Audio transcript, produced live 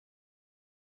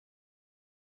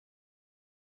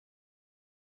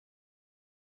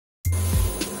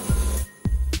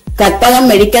Karpagam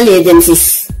Medical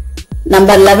Agencies,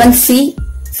 number 11C,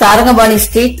 Sarangabani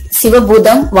Street,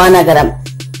 Sivabudam, Vanagaram,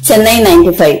 Chennai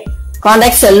 95.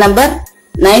 Contact cell number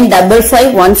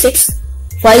 95516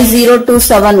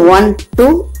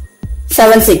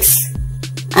 50271276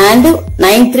 and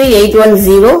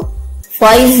 93810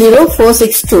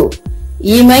 50462.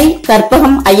 Email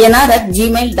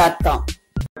karpagam@gmail.com.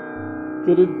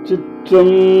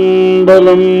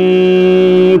 திருச்சிற்றம்பலம்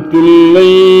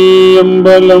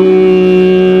தில்லையம்பலம்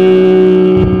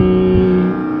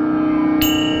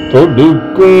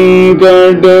தொடுக்கும்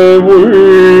கடவுள்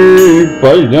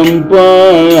பழம்பாடல்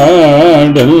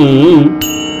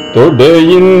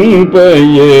தொடையின்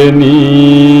பயனி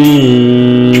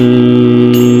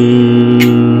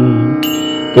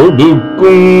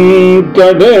தொடுக்கும்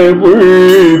கடவுள்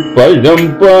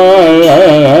பழம்பாடல்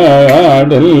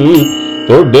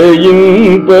தொடையின்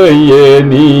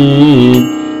பயனி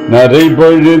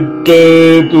நரைபழுத்த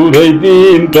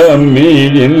துறைதீன்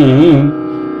தமிழில்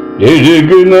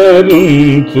எழுகுனரும்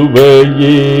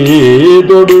சுவையே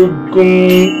தொடுக்கும்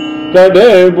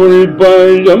கடவுள்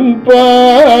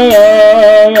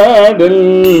பழம்பாடல்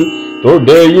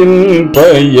தொடையின்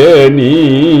பயனி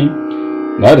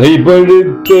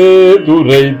நரைபழுத்த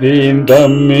துறைதீன்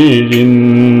தமிழின்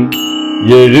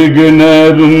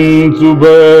எழுகுனரும்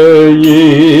சுவையே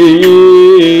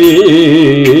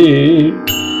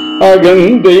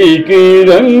அகந்தை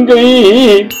கிழங்கை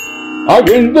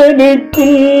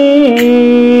அகழ்ந்தெடுக்கும்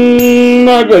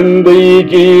அகந்தை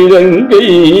கிழங்கை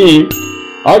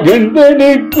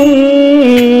அகழ்ந்தெடுக்கும்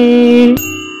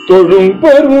தொழும்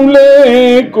பருளே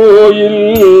கோயில்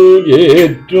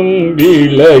ஏற்றும்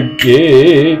விளக்கே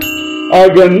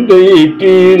அகந்தை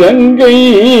கிழங்கை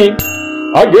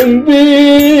அகந்து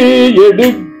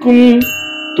எடுக்கும்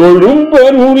தொழும்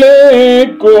பருளே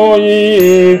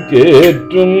கோயில்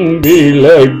கேற்றும்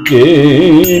விளக்கே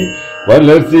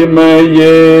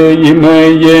வலசிமையே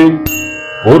இமையே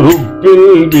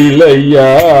பொறுப்பில்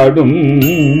விளையாடும்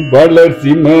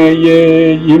வளர்சிமையே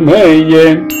இமையே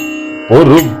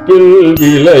பொறுப்பில்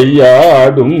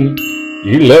விளையாடும்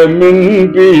இளமின்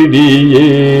பிடியே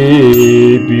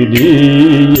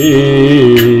பிடியே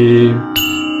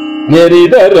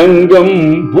நெறிதரங்கம்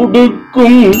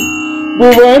புடுக்கும்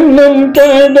புவனம்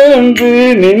கடந்து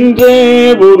நின்ற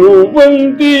ஒருவன்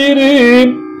தீரு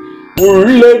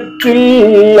உள்ளத்தில்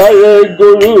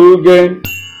அழகொழுக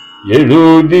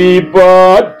எழுதி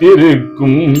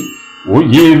பார்த்திருக்கும்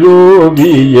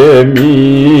உயிரோவியமீ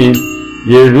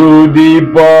எழுதி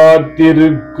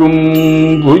பார்த்திருக்கும்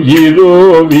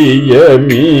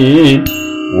உயிரோவியமீ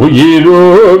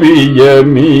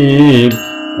உயிரோவியமீ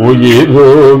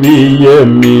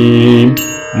உயிரோவியமீ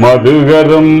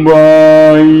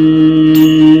மதுகரம்பாய்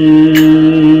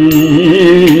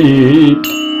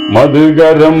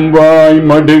மதுகரம்பாய்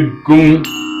மடுக்கும்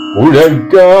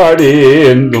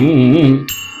உழக்காடேந்தும்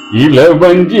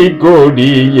இளவஞ்சி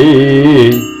கோடியே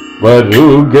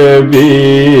வருகவே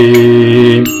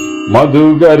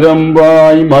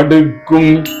மதுகரம்பாய்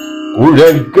மடுக்கும்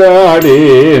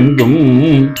உழக்காடேந்தும்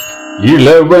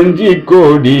இளவஞ்சி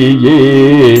கோடியே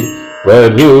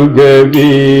வருகவே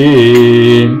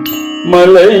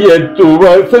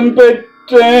மலையத்துவசன்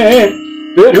பெற்ற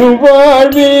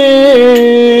பெருவாழ்வே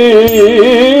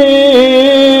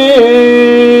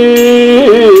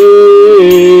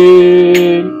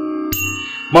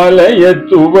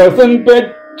மலையத்துவசன்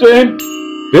பெற்ற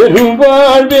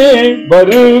பெருவாழ்வே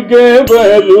வருக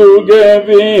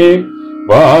வருகவே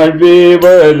வாழ்வே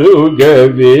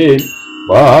வருகவே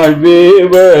வாழ்வே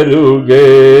வருக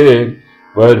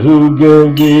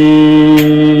வருகவே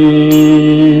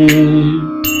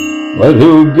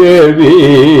வருகவே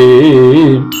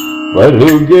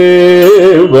வருக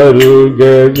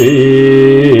வருகவே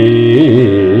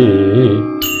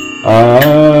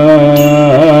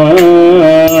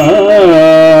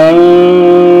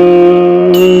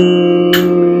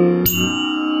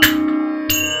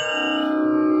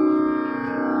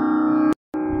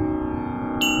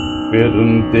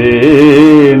பெருந்தே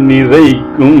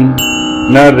நிறைக்கும்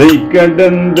நரை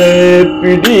கடந்த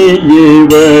பிடியே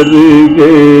வருக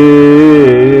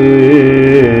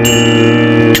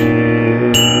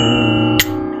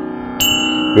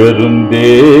பெருந்தே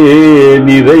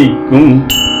நிறைக்கும்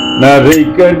நரை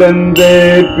கடந்த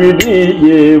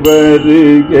பிடியே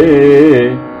வருக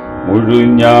முழு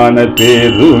ஞான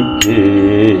பேருக்கே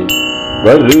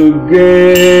வருக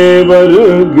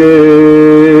வருக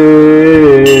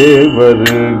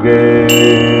வருக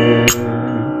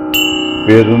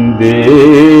பெருந்தே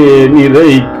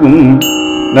நிறைக்கும்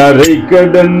நரை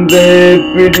கடந்த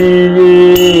பிடியே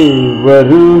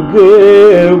வருக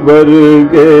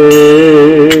வருக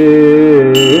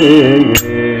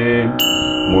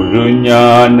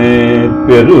முழுஞான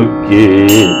பெருக்கே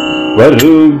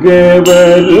வருக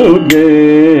வருக.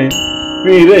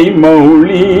 பிறை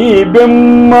மௌளி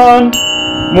பெம்மான்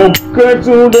முக்க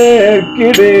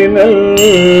சுடர்க்கிடுநல்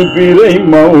பிறை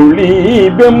மௌளி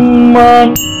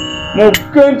பெம்மான்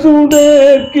முக்க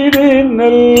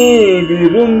சுடர்க்கிடுநல்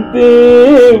விருந்தே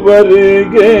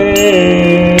வருக.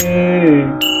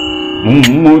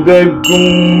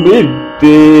 மும்முதற்கும்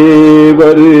வித்தே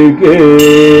வருக.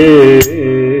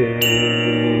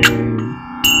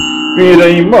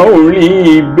 பிறை மௌளி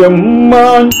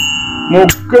பெம்மான்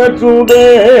முக்க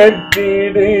சுடர்க்கிடுநல்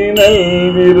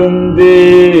விருந்தே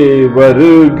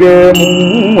வருக.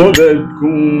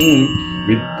 மும்முதற்கும்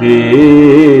வித்தே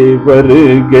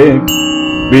வருக.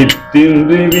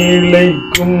 வித்தின்றி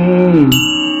விளைக்கும்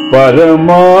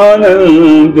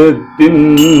பரமானந்தத்தின்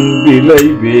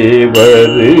விளைவே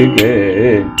வருக.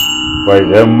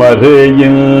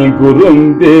 பழமறையில்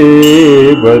குருந்தே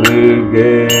வருக.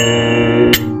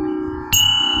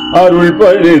 அருள்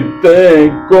பழுத்த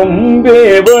கொம்பே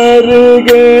வருக.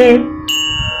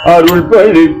 அருள்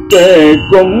பழுத்த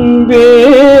கொம்பே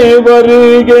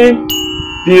வருக.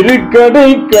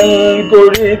 திருக்கடைக்கல்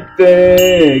கொழித்த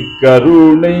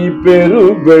கருணை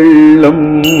பெருவெள்ளம்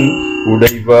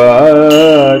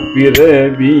உடைவார்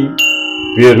பிறவி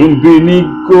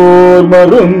பெரும்பிணிக்கோர்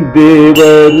மருந்தே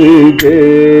வருக.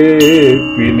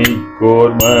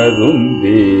 பிணிக்கோர்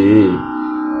மருந்தே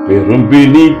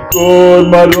பெரும்பிணிக்கோர்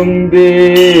மருந்தே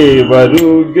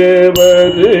வருக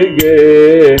வருக.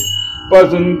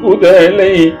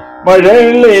 பசுங்குதலை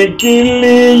மழலை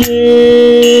கிள்ளியே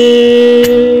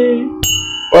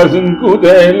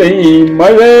பசுங்குதலை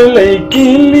மழலை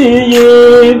கிள்ளியே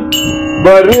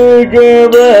வருக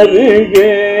வருக.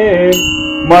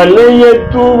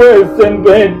 மலையத்துவசன்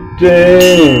பெற்ற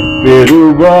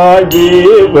பெருவாழ்வே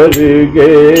வருக.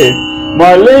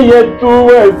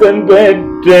 மலையத்துவசன்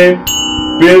பெற்ற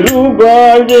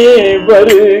பெருவாழ்வே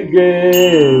வருக.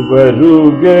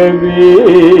 வருகவே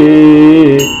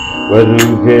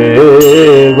வருக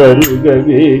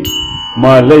வருகவே.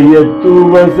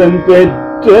 மலையத்துவசன்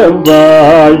பெற்ற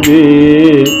வாழ்வே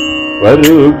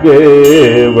வருக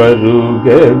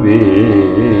வருகவே.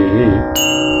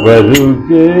 வருக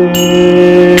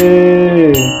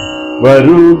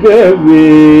வருகவே.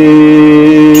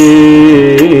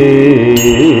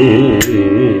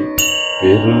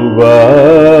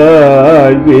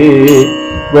 பெருவாழ்வே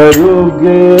வருக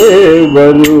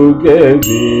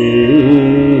வருகவே.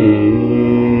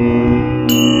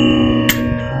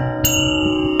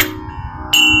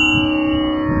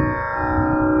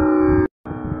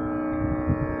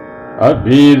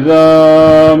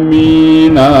 அபிராமி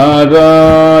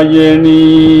நாராயணி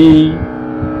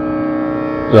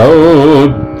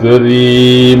ரௌத்ரி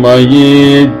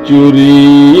மயேச்சுரி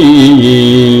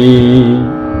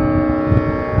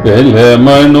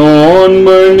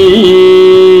பெலமனோன்மணி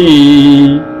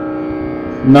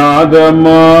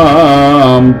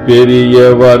நாதமாம் பெரிய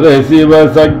வர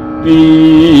சிவசக்தி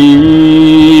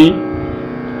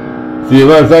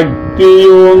சிவசக்தி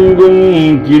ஓங்கும்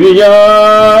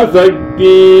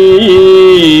கிரியாசக்தி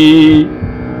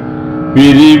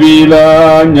பிரிவிலா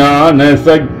ஞான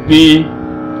சக்தி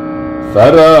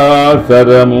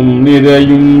சராசரமும்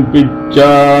நிறையும்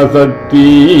பிச்சாசக்தி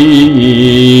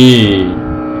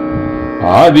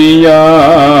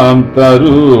ஆதியாம்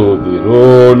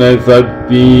தருதிரோண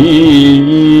சக்தி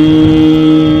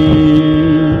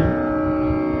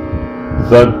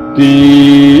சக்தி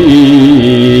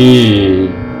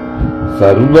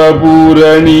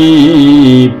சர்வபூரணி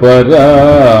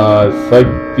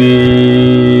பராசக்தி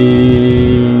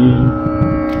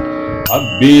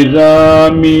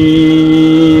அபிராமி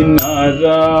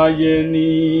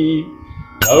நாராயணி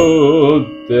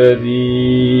ரௌத்ரி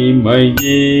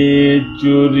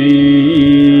மயேச்சுரி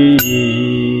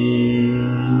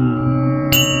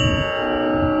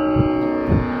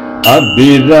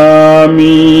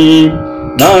அபிராமி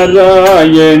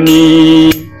நாராயணி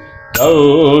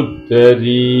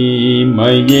ரௌத்ரி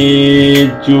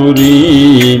மயேச்சுரி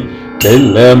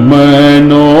தெல்லமனோன்மணி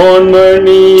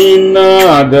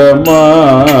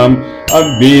நாதமாம்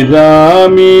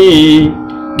அபிராமி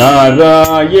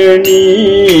நாராயணி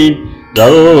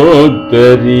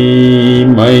ரௌத்ரி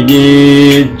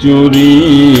மயேச்சுரி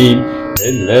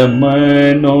தெல்லமனோன்மணி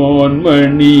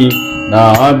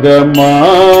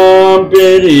நாதமாம்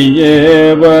பெரிய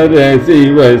வர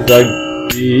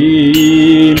சிவசக்தி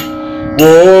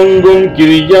ஓங்கும்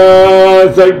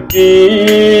கிரியாசக்தி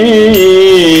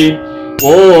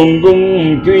ஓங்கும்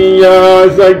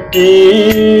கிரியாசக்தி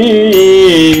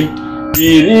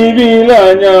பிரிவில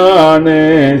ஞான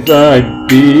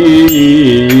சக்தி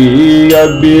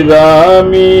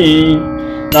அபிராமி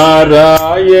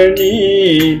நாராயணி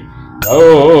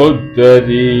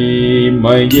கௌத்தரி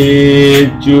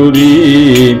மகேச்சுரி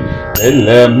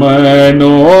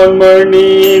மனோன்மணி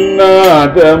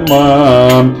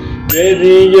நாதமாம்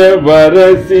பெரிய வர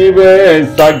சிவ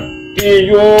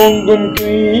சக்தியோங்கும்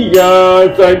கிரியா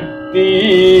சக்தி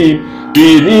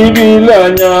பிரிவில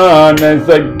ஞான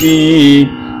சக்தி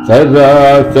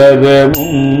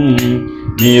சராசரமும்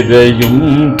நிறையும்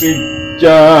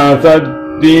பிச்சா சக்தியாதியாம்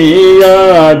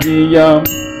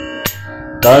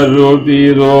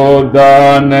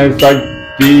தருதிரோதான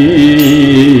சக்தி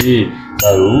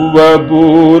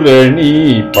சர்வபூரணி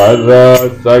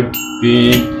பராசக்தி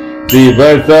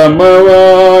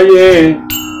சிவசமவாயே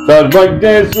சர்வஜ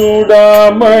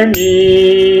சூடாமணி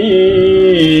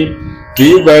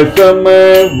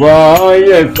சிவசமவாய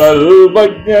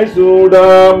சர்வஜ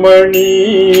சூடாமணி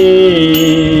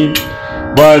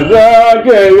வராக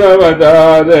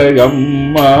அவதார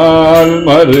அம்மாள்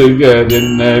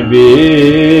மருகதென்னவே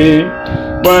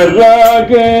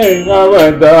வராக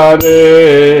அவதார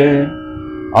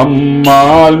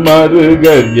அம்மாள்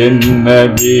மருகர்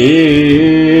என்னவே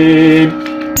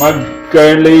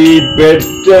மக்களை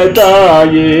பெற்ற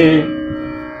தாயே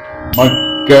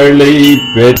மக்களை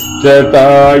பெற்ற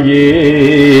தாயே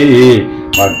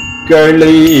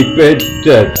மக்களை பெற்ற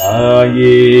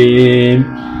தாயே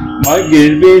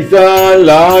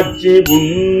மகிழ்விசாலாட்சி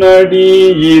உன்னடி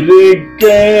இருக்க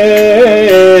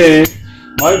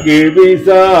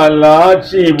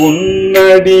மகிழ்விசாலாட்சி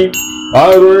உன்னடி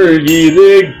அருள்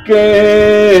இருக்க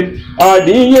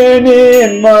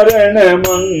அடியனேன் மரண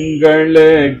மங்கள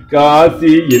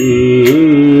காசியில்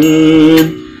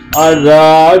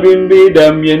அராவின்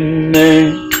விடம் என்ன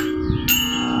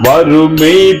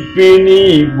வறுமை பிணி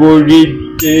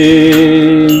ஒழித்தே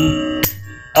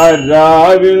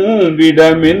அராவில்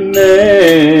விடம் என்ன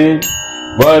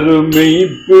வறுமை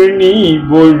பிணி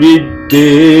ஒழித்தே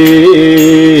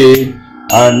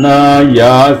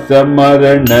அநாயாச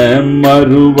மரண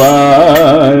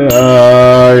மறுவாள்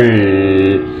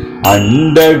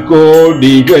அண்ட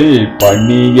கோடிகள்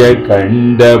பணிய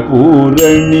கண்ட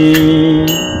பூரணி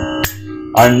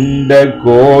அண்ட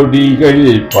கோடிகள்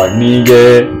பணிய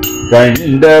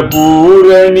கண்ட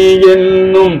பூரணி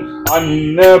என்னும்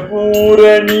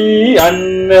அன்னபூரணி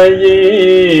அன்னையே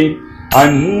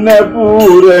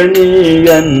அன்னபூரணி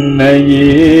அன்னையே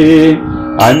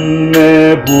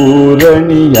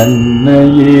அன்னபூரணி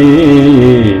அன்னையே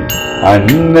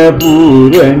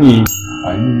அன்னபூரணி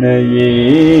அன்னையே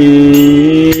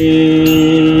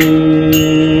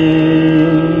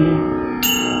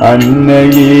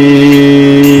அன்னையே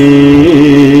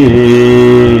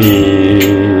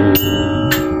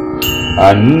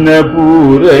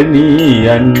அன்னபூரணி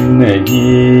அன்னையே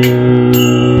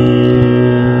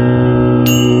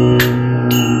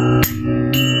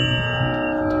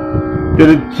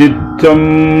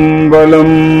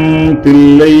திருச்சிற்றம்பலம்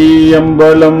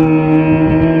தில்லையம்பலம்.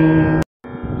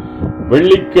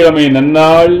 வெள்ளிக்கிழமை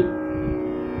நன்னாள்,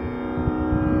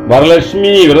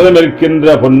 வரலட்சுமி விரதம்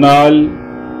இருக்கின்ற பொன்னால்,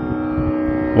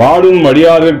 வாடும்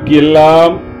அடியாருக்கு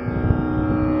எல்லாம்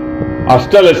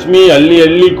அஷ்டலட்சுமி அள்ளி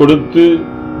அள்ளி கொடுத்து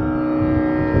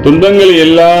துன்பங்களை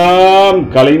எல்லாம்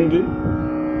களைந்து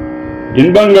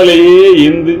இன்பங்களையே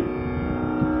ஈந்து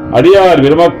அடியார்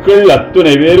பெருமக்கள்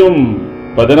அத்துணை பேரும்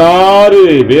 16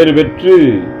 பேறு பெற்று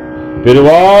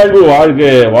பெருவாழ்வு வாழ்க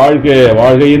வாழ்க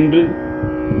வாழ்க என்று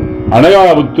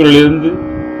அனகாபுத்தூரிலிருந்து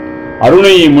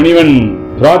அருணை முனிவன்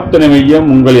பிரார்த்தனை மையம்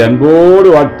உங்களை அன்போடு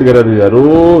வாழ்த்துகிறது.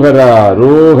 அரோகரா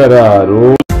அரோகரா அரோ.